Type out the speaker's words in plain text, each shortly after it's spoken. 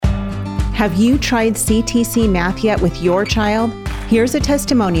Have you tried CTC Math yet with your child? Here's a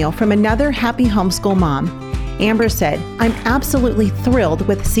testimonial from another happy homeschool mom. Amber said, "I'm absolutely thrilled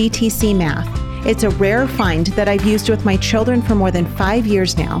with CTC Math. It's a rare find that I've used with my children for more than 5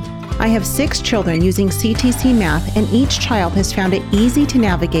 years now. I have 6 children using CTC Math, and each child has found it easy to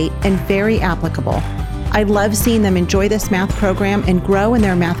navigate and very applicable. I love seeing them enjoy this math program and grow in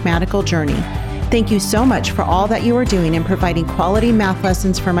their mathematical journey. Thank you so much for all that you are doing in providing quality math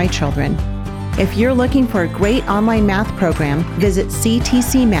lessons for my children." If you're looking for a great online math program, visit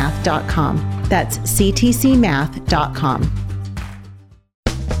ctcmath.com. That's ctcmath.com.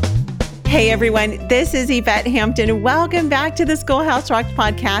 Hey everyone, this is Yvette Hampton. Welcome back to the Schoolhouse Rocked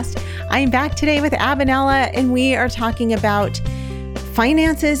podcast. I'm back today with Abinella, and we are talking about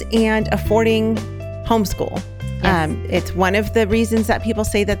finances and affording homeschool. Yes. It's one of the reasons that people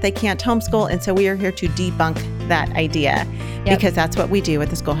say that they can't homeschool, and so we are here to debunk that idea, because that's what we do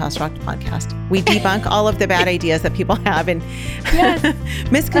with the Schoolhouse Rocked podcast. We debunk all of the bad ideas that people have and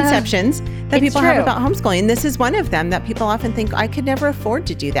misconceptions that people have about homeschooling. And this is one of them that people often think, I could never afford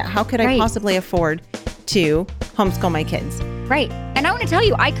to do that. How could I possibly afford to homeschool my kids? Right. And I want to tell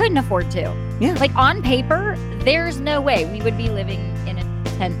you, I couldn't afford to. Yeah. Like on paper, there's no way we would be living in a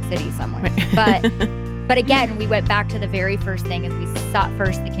tent city somewhere. But again, we went back to the very first thing is we sought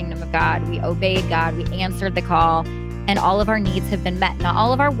first the kingdom of God. We obeyed God. We answered the call, and all of our needs have been met. Not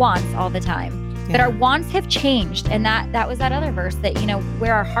all of our wants all the time, but our wants have changed. And that was that other verse that,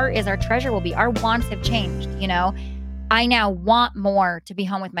 where our heart is, our treasure will be. Our wants have changed. I now want more to be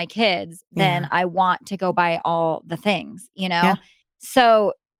home with my kids than I want to go buy all the things,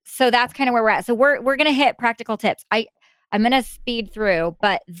 So that's kind of where we're at. So we're going to hit practical tips. I'm going to speed through,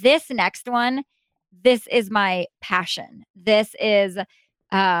 but this next one, this is my passion. This is,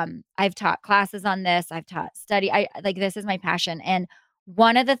 I've taught classes on this. I've taught study. This is my passion. And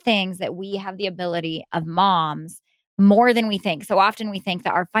one of the things that we have the ability of moms more than we think. So often we think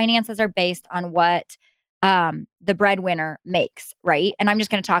that our finances are based on what the breadwinner makes, right? And I'm just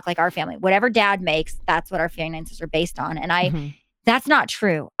going to talk like our family. Whatever dad makes, that's what our finances are based on. And that's not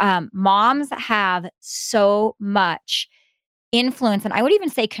true. Moms have so much influence, and I would even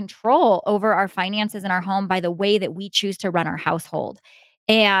say control over our finances in our home by the way that we choose to run our household.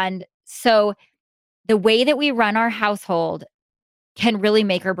 And so the way that we run our household can really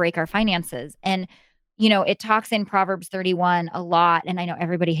make or break our finances. And it talks in Proverbs 31 a lot, and I know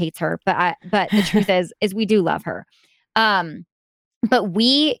everybody hates her, but the truth is we do love her. But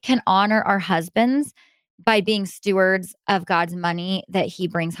we can honor our husbands by being stewards of God's money that he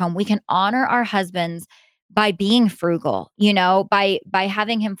brings home. We can honor our husbands by being frugal, by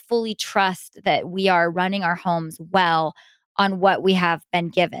having him fully trust that we are running our homes well on what we have been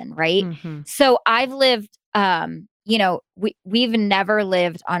given, right? So I've lived, we've never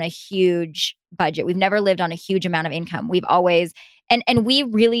lived on a huge budget. We've never lived on a huge amount of income. We've always, and we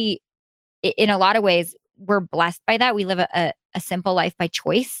really, in a lot of ways, we're blessed by that. We live a simple life by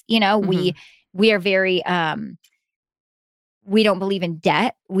choice. We are very, we don't believe in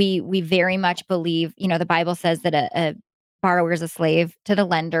debt. We very much believe, the Bible says that a borrower is a slave to the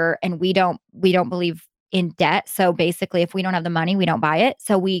lender, and we don't believe in debt. So basically, if we don't have the money, we don't buy it.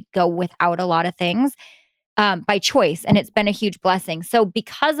 So we go without a lot of things by choice, and it's been a huge blessing. So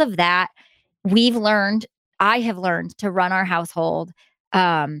because of that, I have learned to run our household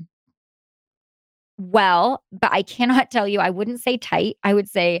well, but I cannot tell you, I wouldn't say tight. I would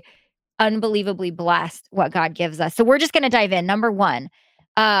say unbelievably blessed what God gives us. So we're just going to dive in. Number one,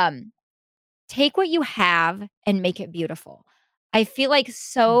 take what you have and make it beautiful. I feel like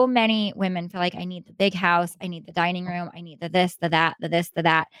so many women feel like I need the big house. I need the dining room. I need the this, the that, the this, the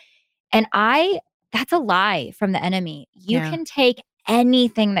that. And that's a lie from the enemy. You can take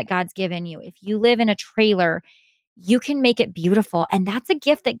anything that God's given you. If you live in a trailer, you can make it beautiful. And that's a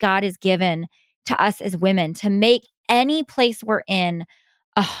gift that God has given to us as women, to make any place we're in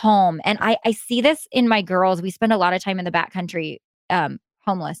a home. And I see this in my girls. We spend a lot of time in the backcountry,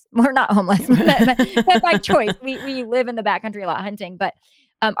 homeless. We're not homeless, but by choice. We live in the backcountry a lot hunting, but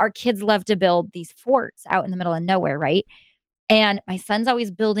our kids love to build these forts out in the middle of nowhere, right? And my son's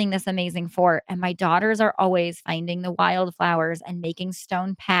always building this amazing fort, and my daughters are always finding the wildflowers and making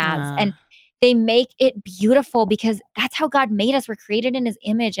stone paths. And they make it beautiful because that's how God made us. We're created in his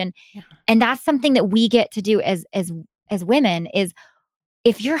image. And that's something that we get to do as women is,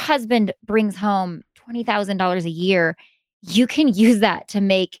 if your husband brings home $20,000 a year, you can use that to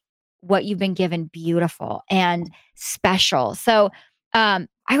make what you've been given beautiful and special. So I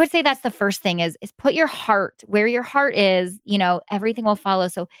would say that's the first thing is put your heart where your heart is, everything will follow.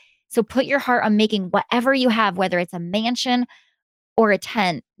 So put your heart on making whatever you have, whether it's a mansion or a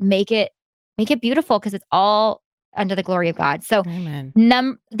tent, make it Make it beautiful because it's all under the glory of God. So Amen.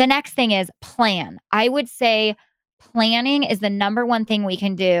 the next thing is plan. I would say planning is the number one thing we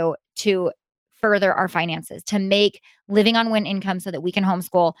can do to further our finances, to make living on one income so that we can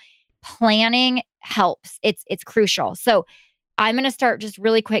homeschool. Planning helps. It's crucial. So I'm going to start just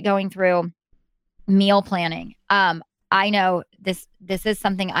really quick going through meal planning. I know this is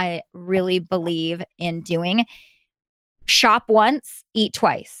something I really believe in doing. Shop once, eat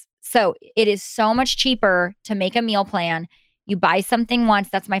twice. So it is so much cheaper to make a meal plan. You buy something once.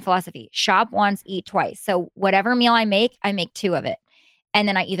 That's my philosophy. Shop once, eat twice. So whatever meal I make 2 of it. And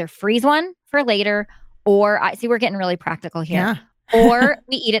then I either freeze one for later, or I see we're getting really practical here. Yeah. Or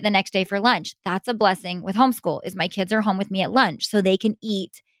we eat it the next day for lunch. That's a blessing with homeschool, is my kids are home with me at lunch so they can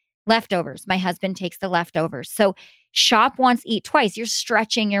eat leftovers. My husband takes the leftovers. So shop once, eat twice. You're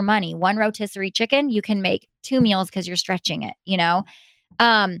stretching your money. One rotisserie chicken, you can make 2 meals because you're stretching it, you know?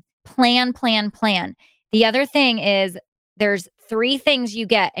 Plan. The other thing is there's 3 things you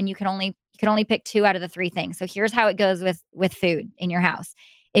get, and you can only pick 2 out of the 3 things. So here's how it goes with food in your house.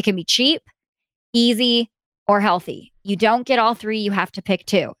 It can be cheap, easy, or healthy. You don't get all 3, you have to pick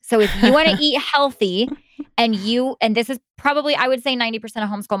 2. So if you want to eat healthy and this is probably, I would say 90% of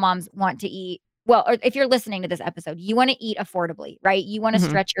homeschool moms want to eat, well, or if you're listening to this episode, you want to eat affordably, right? You want to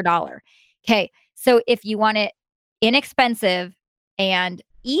stretch your dollar. Okay. So if you want it inexpensive and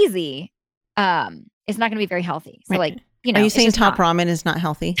easy, it's not going to be very healthy. So like, you know, are you saying Top Ramen is not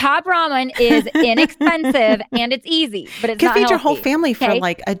healthy? Top Ramen is inexpensive and it's easy, but it's not healthy. You could feed your whole family for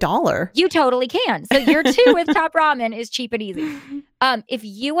like $1. You totally can. So your 2 with Top Ramen is cheap and easy. If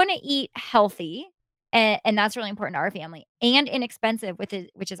you want to eat healthy, and that's really important to our family, and inexpensive, which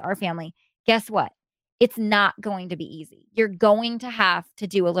is our family, guess what? It's not going to be easy. You're going to have to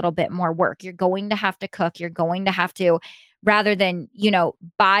do a little bit more work. You're going to have to cook. You're going to have to, rather than, you know,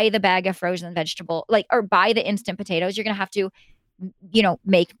 buy the bag of frozen vegetable, or buy the instant potatoes, you're going to have to, you know,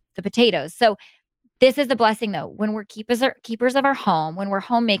 make the potatoes. So this is the blessing though. When we're keepers of our home, when we're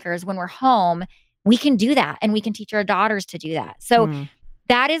homemakers, when we're home, we can do that, and we can teach our daughters to do that. So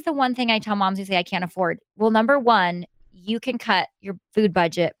that is the one thing I tell moms who say I can't afford. Well, number one, you can cut your food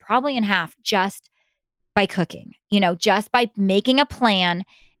budget probably in half just by cooking, you know, just by making a plan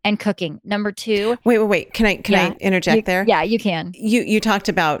and cooking. Number 2. Wait. Can I interject there? Yeah, you can. You talked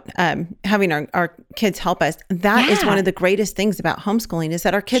about having our kids help us. That is one of the greatest things about homeschooling, is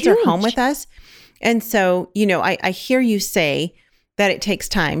that our kids are home with us. And so, you know, I hear you say that it takes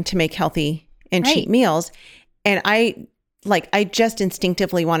time to make healthy and cheap meals. And I just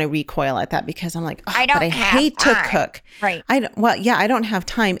instinctively want to recoil at that, because I'm like, I hate to cook. Right. I don't have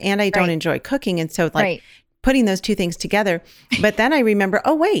time, and I don't enjoy cooking. And so putting those 2 things together. But then I remember,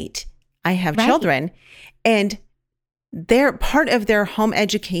 oh, wait, I have children, and they're part of their home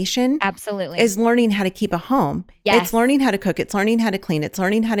education. Absolutely. Is learning how to keep a home. Yes. It's learning how to cook. It's learning how to clean. It's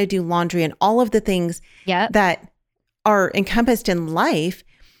learning how to do laundry and all of the things that are encompassed in life.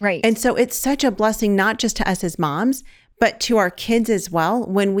 Right. And so it's such a blessing, not just to us as moms, but to our kids as well,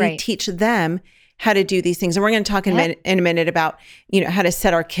 when we teach them how to do these things. And we're going to talk in a minute about, you know, how to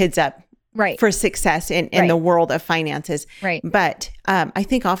set our kids up for success in the world of finances. Right. But I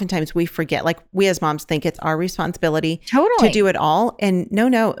think oftentimes we forget, like we as moms think it's our responsibility to do it all. And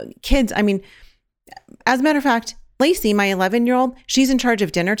no, kids, I mean, as a matter of fact, Lacey, my 11-year-old, she's in charge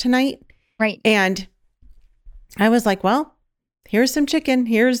of dinner tonight. Right. And I was like, well, here's some chicken,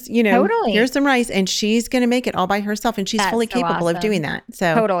 here's some rice, and she's going to make it all by herself. And she's fully capable of doing that.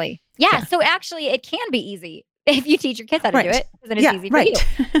 So totally. Yeah. So actually it can be easy if you teach your kids how to do it, then it's easy for you.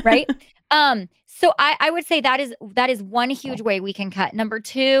 Right. So I would say that is one huge way we can cut. Number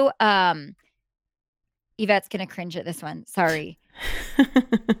 2, Yvette's going to cringe at this one. Sorry.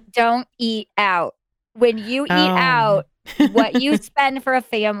 Don't eat out. When you eat out, what you spend for a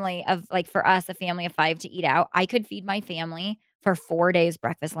family of, like for us, a family of 5 to eat out, I could feed my family for 4 days,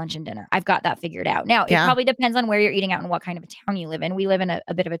 breakfast, lunch, and dinner. I've got that figured out. Now, it probably depends on where you're eating out and what kind of a town you live in. We live in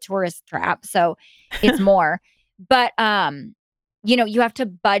a bit of a tourist trap, so it's more. But, you know, you have to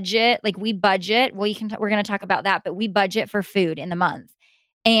budget. Like we budget. Well, we're going to talk about that, but we budget for food in the month.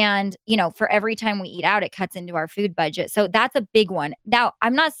 And, you know, for every time we eat out, it cuts into our food budget. So that's a big one. Now,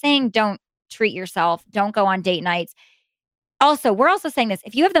 I'm not saying don't treat yourself. Don't go on date nights. Also, we're also saying this.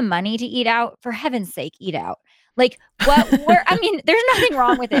 If you have the money to eat out, for heaven's sake, eat out. Like I mean, there's nothing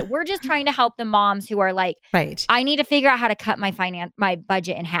wrong with it. We're just trying to help the moms who are like, I need to figure out how to cut my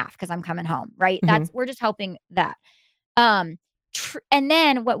budget in half because I'm coming home. Right. We're just helping that. And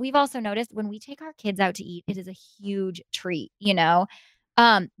then what we've also noticed when we take our kids out to eat, it is a huge treat, you know?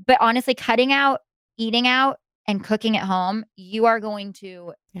 But honestly, cutting out, eating out, and cooking at home, you are going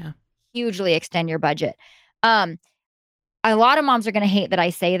to hugely extend your budget. A lot of moms are going to hate that I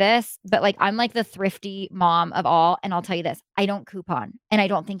say this, but like I'm like the thrifty mom of all. And I'll tell you this, I don't coupon and I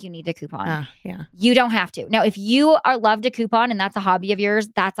don't think you need to coupon. Yeah. You don't have to. Now, if you love to coupon and that's a hobby of yours,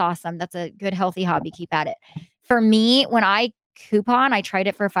 that's awesome. That's a good, healthy hobby. Keep at it. For me, when I coupon, I tried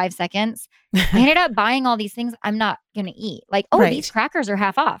it for 5 seconds. I ended up buying all these things I'm not going to eat. Like, these crackers are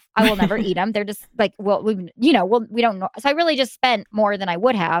half off. I will never eat them. They're just like, we don't know. So I really just spent more than I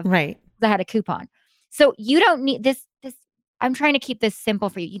would have. Right. Because I had a coupon. So you don't need this. I'm trying to keep this simple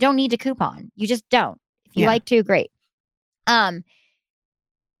for you. You don't need to coupon. You just don't. If you like to, great. Have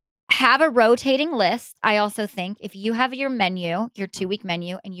a rotating list. I also think if you have your menu, your 2-week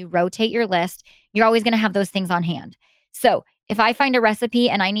menu, and you rotate your list, you're always going to have those things on hand. So if I find a recipe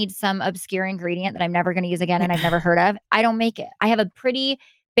and I need some obscure ingredient that I'm never going to use again and I've never heard of, I don't make it. I have a pretty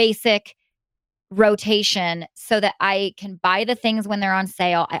basic rotation so that I can buy the things when they're on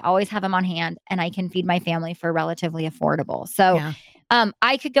sale. I always have them on hand and I can feed my family for relatively affordable. So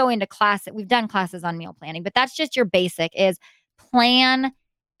I could go into class. We've done classes on meal planning, but that's just your basic is plan,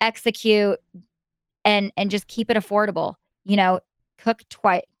 execute, and just keep it affordable.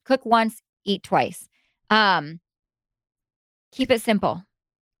 Cook once, eat twice. Keep it simple.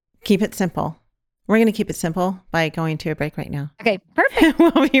 Keep it simple. We're going to keep it simple by going to a break right now. Okay, perfect.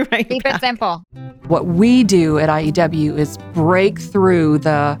 We'll be right back. Keep it simple. What we do at IEW is break through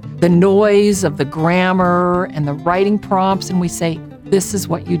the noise of the grammar and the writing prompts, and we say, this is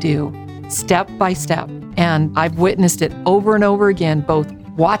what you do, step by step. And I've witnessed it over and over again, both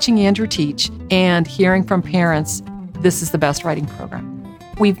watching Andrew teach and hearing from parents, this is the best writing program.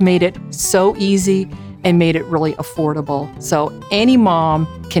 We've made it so easy and made it really affordable. So any mom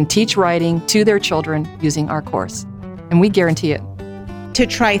can teach writing to their children using our course, and we guarantee it. To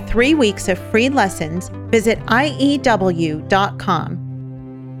try 3 weeks of free lessons, visit IEW.com.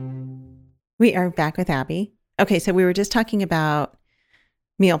 We are back with Abby. Okay, so we were just talking about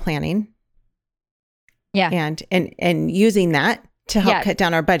meal planning. Yeah. And using that to help cut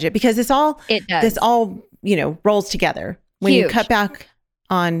down our budget, because this all rolls together. When you cut back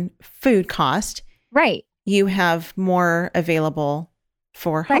on food cost, right, you have more available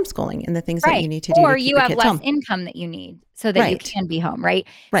for homeschooling and the things that you need to do. Or to keep you your have kids less home. income that you need so that you can be home, right?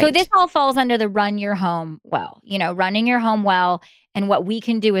 Right. So this all falls under the run your home well, running your home well, and what we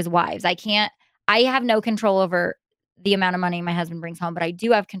can do as wives. I have no control over the amount of money my husband brings home, but I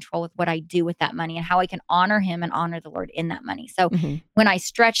do have control with what I do with that money and how I can honor him and honor the Lord in that money. So when I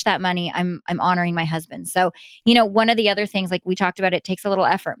stretch that money, I'm honoring my husband. So, one of the other things, like we talked about, it takes a little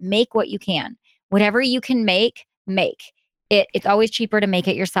effort. Make what you can. Whatever you can make. It's always cheaper to make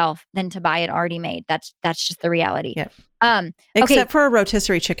it yourself than to buy it already made. That's just the reality. Yep. Except for a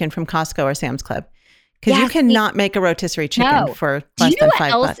rotisserie chicken from Costco or Sam's Club. Because you cannot make a rotisserie chicken for less than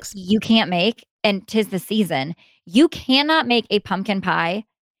 $5. You can't make, and 'tis the season. You cannot make a pumpkin pie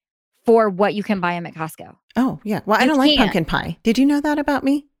for what you can buy them at Costco. Oh, yeah. Well, I don't like pumpkin pie. Did you know that about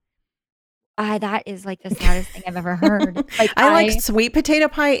me? That is like the saddest thing I've ever heard. I like sweet potato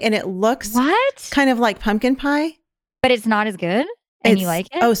pie, and it looks kind of like pumpkin pie. But it's not as good, and you like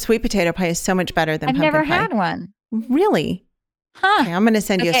it? Oh, sweet potato pie is so much better than pumpkin pie. I've never had one. Really? Huh. Okay, I'm going to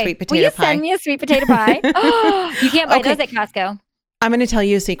send you a sweet potato pie. Will you send me a sweet potato pie? Oh, you can't buy those at Costco. I'm going to tell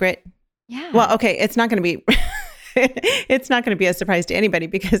you a secret. Yeah. Well, okay, it's not going to be it's not going to be a surprise to anybody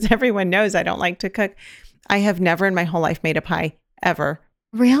because everyone knows I don't like to cook. I have never in my whole life made a pie, ever.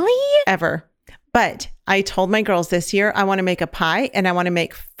 Really? Ever. But I told my girls this year I want to make a pie and I want to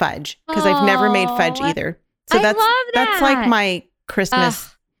make fudge because I've never made fudge either. So I love that. That's like my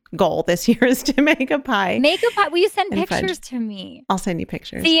Christmas goal this year is to make a pie. Make a pie. Will you send pictures to me? I'll send you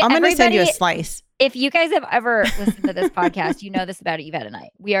pictures. See, I'm going to send you a slice. If you guys have ever listened to this podcast, you know this about Yvette and I.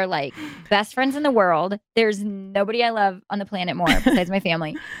 We are like best friends in the world. There's nobody I love on the planet more besides my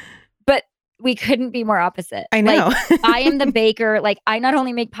family. But we couldn't be more opposite. I know. Like, I am the baker. Like, I not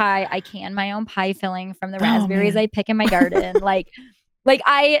only make pie, I can my own pie filling from the raspberries I pick in my garden. we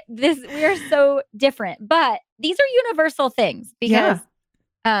are so different. But these are universal things because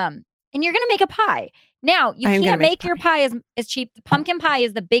and you're gonna make a pie. Now, you can't make your pie as cheap. The pumpkin pie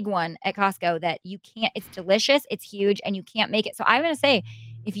is the big one at Costco that you can't, it's delicious, it's huge, and you can't make it. So I'm going to say,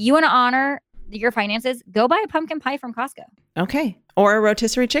 if you want to honor your finances, go buy a pumpkin pie from Costco. Okay. Or a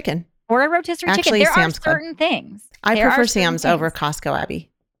rotisserie chicken. Chicken. There are certain things. I prefer Sam's over Costco,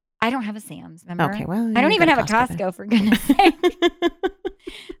 Abby. I don't have a Sam's, remember? Okay, well. I don't even have a Costco, for goodness sake.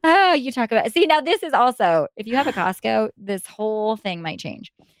 Oh, you talk about it. See, now this is also, if you have a Costco, this whole thing might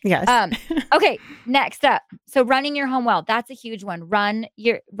change. Yes. Okay, next up. So running your home well, that's a huge one. Run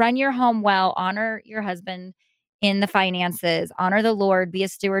your home well, honor your husband in the finances, honor the Lord, be a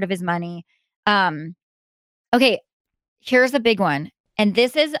steward of his money. Okay, here's a big one. And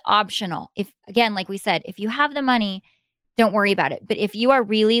this is optional. If, again, like we said, if you have the money, don't worry about it. But if you are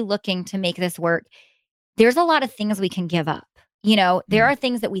really looking to make this work, there's a lot of things we can give up. There are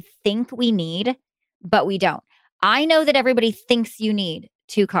things that we think we need, but we don't. I know that everybody thinks you need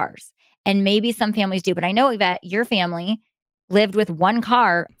 2 cars, and maybe some families do, but I know that your family lived with 1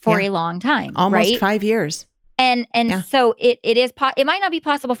 car for a long time, almost right? 5 years. And so it might not be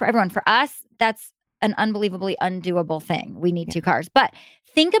possible for everyone. For us, that's an unbelievably undoable thing. We need 2 cars. But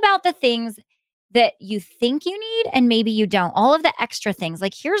think about the things that you think you need and maybe you don't. All of the extra things.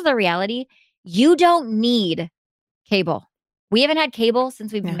 Like, here's the reality. You don't need cable. We haven't had cable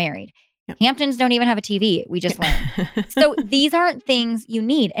since we've been married. Hamptons don't even have a TV. We just learned. So these aren't things you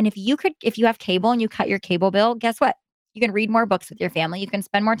need. And if you have cable and you cut your cable bill, guess what? You can read more books with your family. You can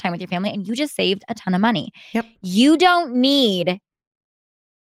spend more time with your family, and you just saved a ton of money. Yep. You don't need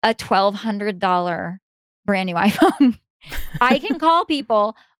a $1,200 brand new iPhone. I can call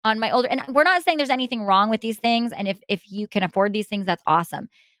people on my older, and we're not saying there's anything wrong with these things. And if you can afford these things, that's awesome.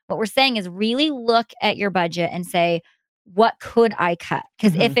 What we're saying is really look at your budget and say, what could I cut?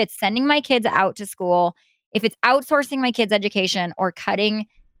 Because if it's sending my kids out to school, if it's outsourcing my kids' education or cutting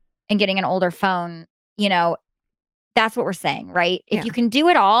and getting an older phone, that's what we're saying, right? If you can do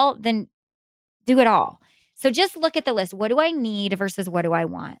it all, then do it all. So just look at the list. What do I need versus what do I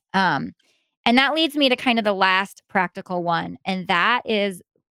want? And that leads me to kind of the last practical one. And that is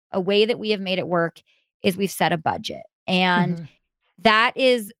a way that we have made it work is we've set a budget. And that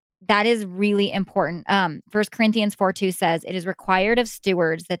is really important. 1 Corinthians 4:2 says, it is required of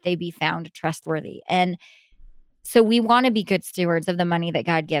stewards that they be found trustworthy. And so we want to be good stewards of the money that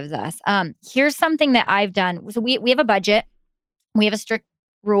God gives us. Here's something that I've done. So we have a budget. We have a strict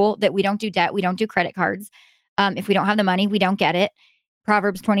rule that we don't do debt. We don't do credit cards. If we don't have the money, we don't get it.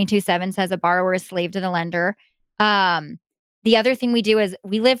 Proverbs 22:7 says a borrower is slave to the lender. The other thing we do is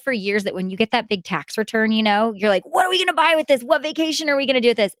we live for years that when you get that big tax return, you're like, what are we going to buy with this? What vacation are we going to do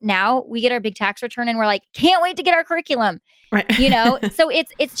with this? Now we get our big tax return and we're like, can't wait to get our curriculum. Right. So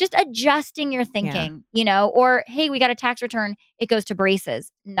it's just adjusting your thinking, or, hey, we got a tax return. It goes to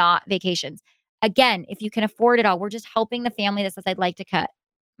braces, not vacations. Again, if you can afford it all, we're just helping the family that says, I'd like to cut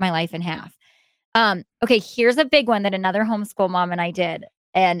my life in half. Okay, here's a big one that another homeschool mom and I did,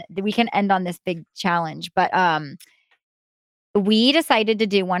 and we can end on this big challenge, but we decided to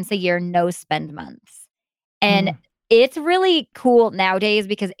do once a year, no spend months. And it's really cool nowadays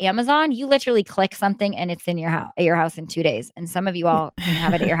because Amazon, you literally click something and it's in at your house in 2 days. And some of you all can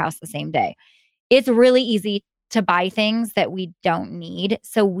have it at your house the same day. It's really easy to buy things that we don't need.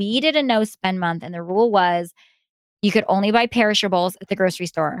 So we did a no spend month. And the rule was you could only buy perishables at the grocery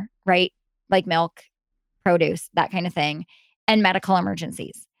store, right? Like milk, produce, that kind of thing, and medical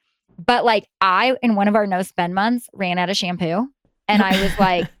emergencies. But I, in one of our no spend months, ran out of shampoo. And I was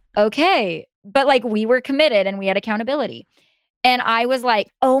like, okay. But we were committed and we had accountability. And I was like,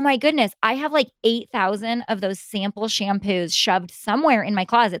 oh my goodness, I have 8,000 of those sample shampoos shoved somewhere in my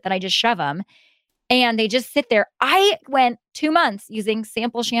closet that I just shove them. And they just sit there. I went 2 months using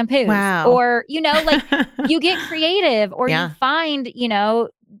sample shampoos. Wow. Or, you get creative or you find,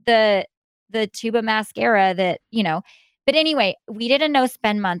 the tuba mascara that, But anyway, we did a no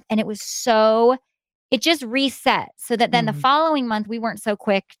spend month and it just reset so that then the following month we weren't so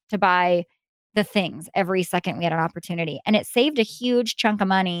quick to buy the things every second we had an opportunity. And it saved a huge chunk of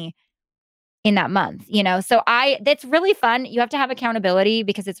money in that month, So that's really fun. You have to have accountability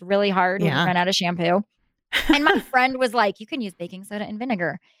because it's really hard when you run out of shampoo. And my friend was like, you can use baking soda and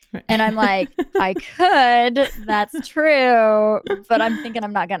vinegar. And I'm like, I could, that's true. But I'm thinking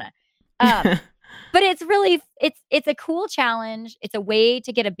I'm not gonna. But it's really, it's a cool challenge. It's a way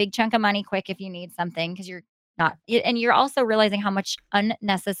to get a big chunk of money quick if you need something because you're not, and you're also realizing how much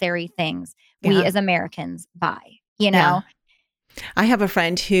unnecessary things we as Americans buy, Yeah. I have a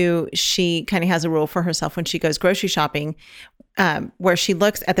friend who she kind of has a rule for herself when she goes grocery shopping, where she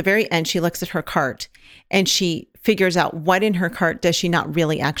looks at the very end, she looks at her cart and she figures out what in her cart does she not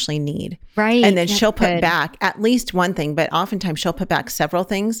really actually need. Right. And then she'll put back at least one thing, but oftentimes she'll put back several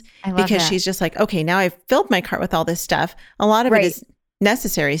things because she's just like, okay, now I've filled my cart with all this stuff. A lot of it is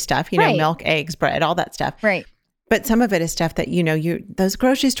necessary stuff, milk, eggs, bread, all that stuff. Right. But some of it is stuff that, those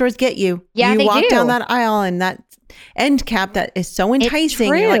grocery stores get you. Yeah, you they walk do. down that aisle and that end cap that is so enticing.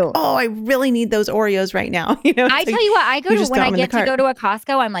 You're like, true. oh, I really need those Oreos right now. You know, I tell you what, I go you to just when throw I them in the get to cart. go to a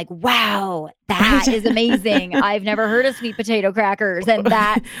Costco, I'm like, wow, that is amazing. I've never heard of sweet potato crackers, and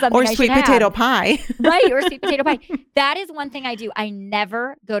that's something or I sweet should potato have. pie. Right, or sweet potato pie. That is one thing I do. I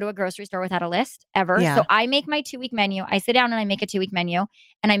never go to a grocery store without a list ever. Yeah. So I make my 2-week menu. I sit down and I make a 2-week menu,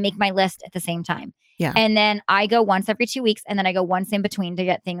 and I make my list at the same time. Yeah. And then I go once every 2 weeks, and then I go once in between to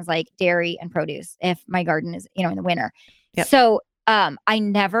get things like dairy and produce if my garden is, in the winter. Yep. So I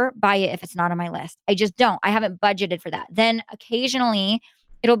never buy it if it's not on my list. I just don't. I haven't budgeted for that. Then occasionally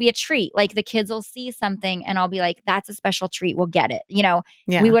it'll be a treat. Like the kids will see something and I'll be like, that's a special treat. We'll get it. Yeah.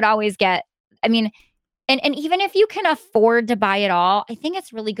 We would always get, and even if you can afford to buy it all, I think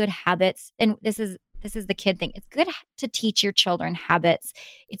it's really good habits. And this is the kid thing. It's good to teach your children habits.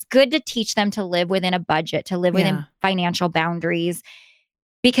 It's good to teach them to live within a budget, to live within financial boundaries,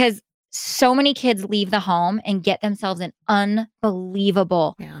 because so many kids leave the home and get themselves in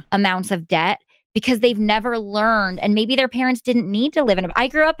unbelievable amounts of debt because they've never learned, and maybe their parents didn't need to live in I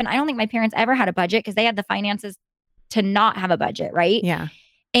grew up and I don't think my parents ever had a budget because they had the finances to not have a budget, right? Yeah.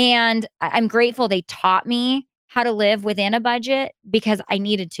 And I'm grateful they taught me how to live within a budget because I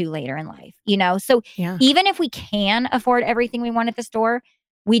needed to later in life, So even if we can afford everything we want at the store,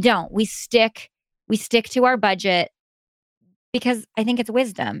 we don't. We stick to our budget because I think it's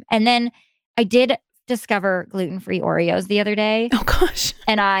wisdom. And then I did discover gluten-free Oreos the other day. Oh gosh.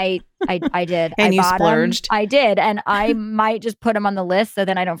 And I did. And I you bought splurged. them. I did. And I might just put them on the list so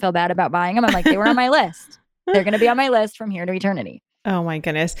then I don't feel bad about buying them. I'm like, they were on my list. They're going to be on my list from here to eternity. Oh my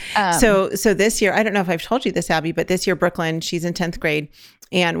goodness. So this year, I don't know if I've told you this, Abby, but this year, Brooklyn, she's in 10th grade.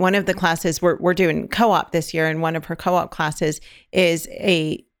 And one of the classes we're doing co-op this year. And one of her co-op classes is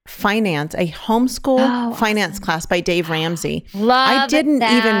a homeschool finance class by Dave Ramsey. I didn't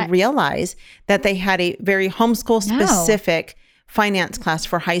even realize that they had a very homeschool specific finance class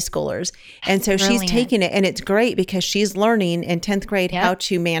for high schoolers. And so she's taking it, and it's great because she's learning in 10th grade how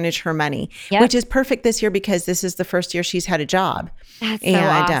to manage her money, which is perfect this year because this is the first year she's had a job. That's so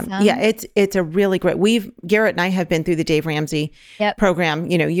awesome. It's a really great, Garrett and I have been through the Dave Ramsey program,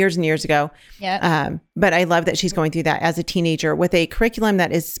 years and years ago. But I love that she's going through that as a teenager with a curriculum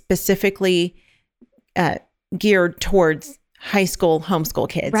that is specifically geared towards high school homeschool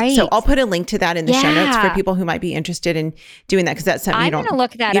kids. Right. So I'll put a link to that in the show notes for people who might be interested in doing that, because that's something I'm going to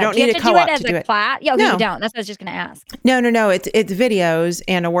look that up. You don't need a co-op to do it. Class? Yeah, okay, you don't. That's what I was just going to ask. No. It's videos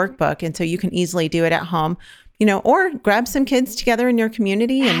and a workbook, and so you can easily do it at home, or grab some kids together in your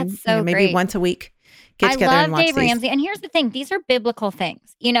community and maybe great. Once a week get together and watch I love Dave these. Ramsey, and here's the thing: these are biblical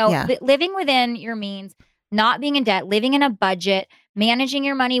things. Living within your means, not being in debt, living in a budget, managing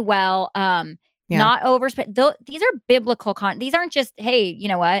your money well. Not overspend. These are biblical these aren't just, hey, you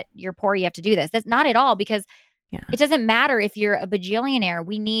know what? You're poor, you have to do this. That's not at all, because it doesn't matter if you're a bajillionaire.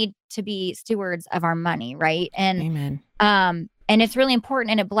 We need to be stewards of our money, right? And Amen. And it's really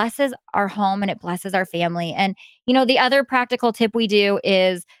important, and it blesses our home and it blesses our family. And the other practical tip we do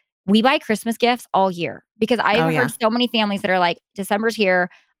is we buy Christmas gifts all year, because I've heard so many families that are like, December's here.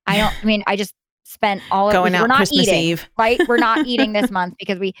 I just spent all of going out we're not Christmas eating, Eve, right? We're not eating this month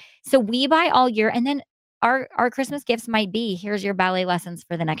because so we buy all year, and then our Christmas gifts might be, here's your ballet lessons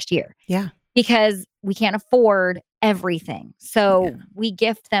for the next year. Yeah. Because we can't afford everything. So we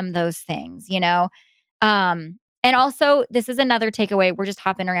gift them those things, and also this is another takeaway. We're just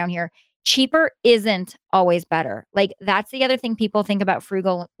hopping around here. Cheaper isn't always better. Like, that's the other thing people think about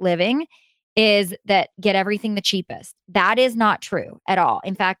frugal living, is that get everything the cheapest. That is not true at all.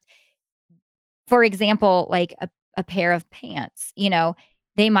 In fact, for example, like a pair of pants,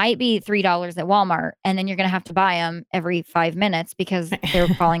 they might be $3 at Walmart, and then you're going to have to buy them every 5 minutes because they're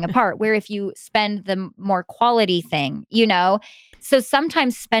falling apart. Where if you spend the more quality thing, so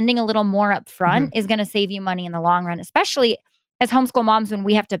sometimes spending a little more up front is going to save you money in the long run, especially as homeschool moms when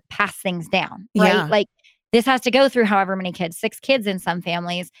we have to pass things down, right? Yeah. Like, this has to go through however many kids, 6 kids in some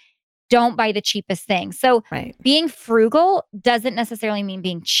families. Don't buy the cheapest thing. So being frugal doesn't necessarily mean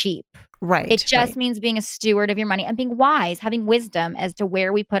being cheap. Right. It just means being a steward of your money and being wise, having wisdom as to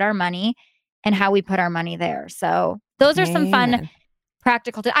where we put our money and how we put our money there. So those are some fun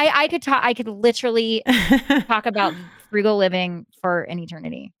practical tips. I could literally talk about frugal living for an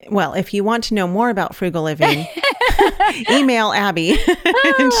eternity. Well, if you want to know more about frugal living, email Abby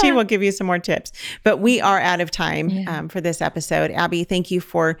and she will give you some more tips. But we are out of time for this episode. Abby, thank you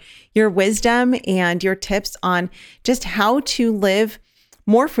for your wisdom and your tips on just how to live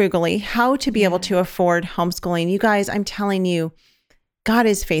more frugally, how to be able to afford homeschooling. You guys, I'm telling you, God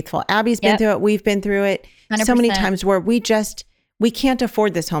is faithful. Abby's been through it. We've been through it 100%. so many times where we we can't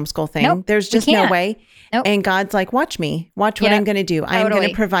afford this homeschool thing. Nope, There's we just no can't. way. Nope. And God's like, watch me, watch what Yep, I'm going to do. I'm going totally.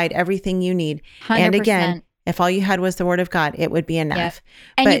 to provide everything you need. 100%. And again, if all you had was the word of God, it would be enough. Yep.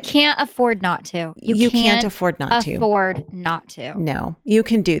 And But you can't afford not to. you can't afford not to. afford not to. No, you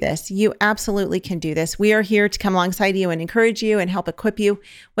can do this. You absolutely can do this. We are here to come alongside you and encourage you and help equip you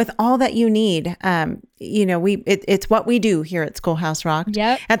with all that you need. It's what we do here at Schoolhouse Rocked.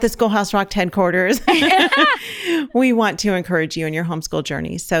 Yep. At the Schoolhouse Rocked headquarters. We want to encourage you in your homeschool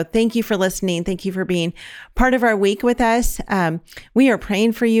journey. So thank you for listening. Thank you for being part of our week with us. We are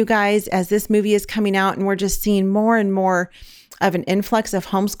praying for you guys as this movie is coming out, and we're just seeing more and more of an influx of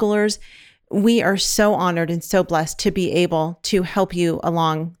homeschoolers. We are so honored and so blessed to be able to help you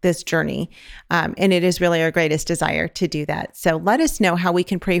along this journey. And it is really our greatest desire to do that. So let us know how we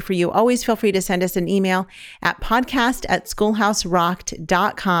can pray for you. Always feel free to send us an email at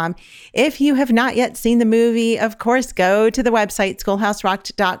podcast@schoolhouserocked.com. If you have not yet seen the movie, of course, go to the website,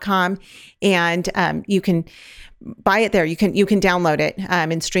 schoolhouserocked.com, and you can buy it there. You can download it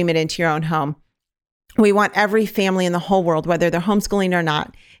and stream it into your own home. We want every family in the whole world, whether they're homeschooling or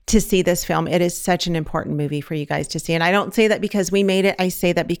not, to see this film. It is such an important movie for you guys to see. And I don't say that because we made it. I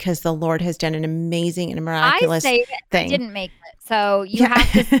say that because the Lord has done an amazing and miraculous thing. I didn't make it. So you have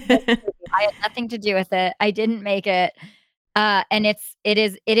to see this movie. I had nothing to do with it. I didn't make it. And it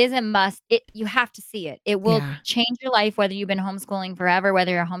is a must. You have to see it. It will change your life, whether you've been homeschooling forever,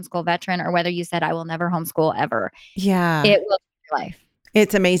 whether you're a homeschool veteran, or whether you said, I will never homeschool ever. Yeah. It will change your life.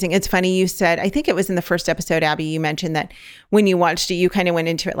 It's amazing. It's funny. You said, I think it was in the first episode, Abby, you mentioned that when you watched it, you kind of went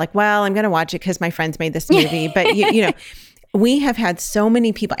into it like, well, I'm going to watch it because my friends made this movie. But you know, we have had so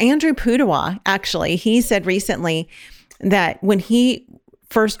many people. Andrew Pudewa, actually, he said recently that when he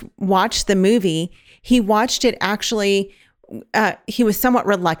first watched the movie, he watched it actually, he was somewhat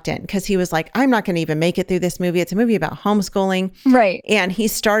reluctant because he was like, I'm not going to even make it through this movie. It's a movie about homeschooling. Right. And he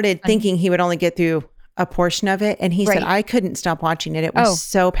started thinking he would only get through a portion of it. And he said, I couldn't stop watching it. It was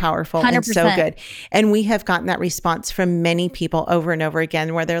so powerful 100%. And so good. And we have gotten that response from many people over and over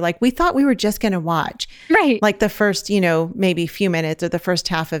again, where they're like, we thought we were just going to watch like the first, maybe few minutes or the first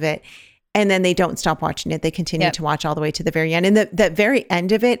half of it. And then they don't stop watching it. They continue to watch all the way to the very end. And the very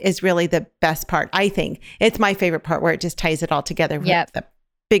end of it is really the best part. I think it's my favorite part, where it just ties it all together with the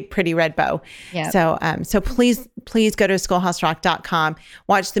big, pretty red bow. Yep. So please go to schoolhouserocked.com,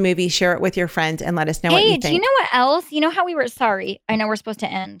 watch the movie, share it with your friends, and let us know what you think. Do you know what else? You know how we were, sorry, I know we're supposed to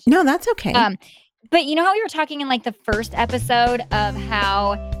end. No, that's okay. But you know how we were talking in like the first episode of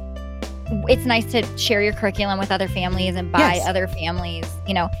how it's nice to share your curriculum with other families and buy other families,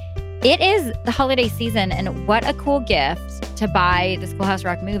 it is the holiday season, and what a cool gift to buy the Schoolhouse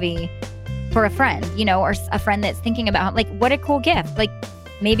Rock movie for a friend, or a friend that's thinking about, like, what a cool gift. Like,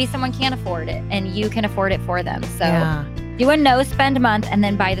 maybe someone can't afford it and you can afford it for them. So do a no-spend month and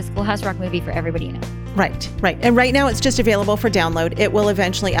then buy the Schoolhouse Rock movie for everybody you know. Right. And right now it's just available for download. It will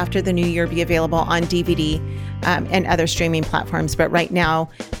eventually, after the new year, be available on DVD and other streaming platforms. But right now,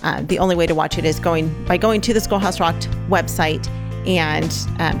 the only way to watch it is going to the Schoolhouse Rocked website and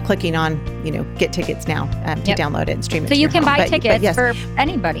clicking on, get tickets now to download it and stream it. So to you your can home. buy tickets for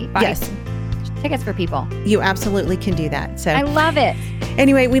anybody. Tickets for people. You absolutely can do that. So I love it.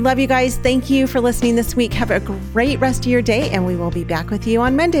 Anyway, we love you guys. Thank you for listening this week. Have a great rest of your day, and we will be back with you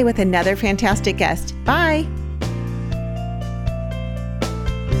on Monday with another fantastic guest. Bye.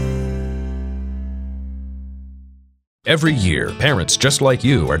 Every year, parents just like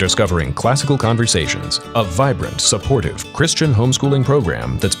you are discovering Classical Conversations, a vibrant, supportive Christian homeschooling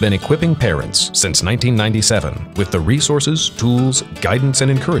program that's been equipping parents since 1997 with the resources, tools, guidance, and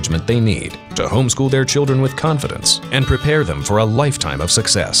encouragement they need to homeschool their children with confidence and prepare them for a lifetime of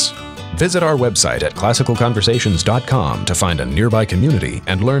success. Visit our website at classicalconversations.com to find a nearby community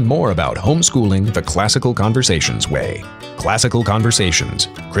and learn more about homeschooling the Classical Conversations way. Classical Conversations,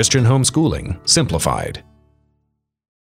 Christian homeschooling simplified.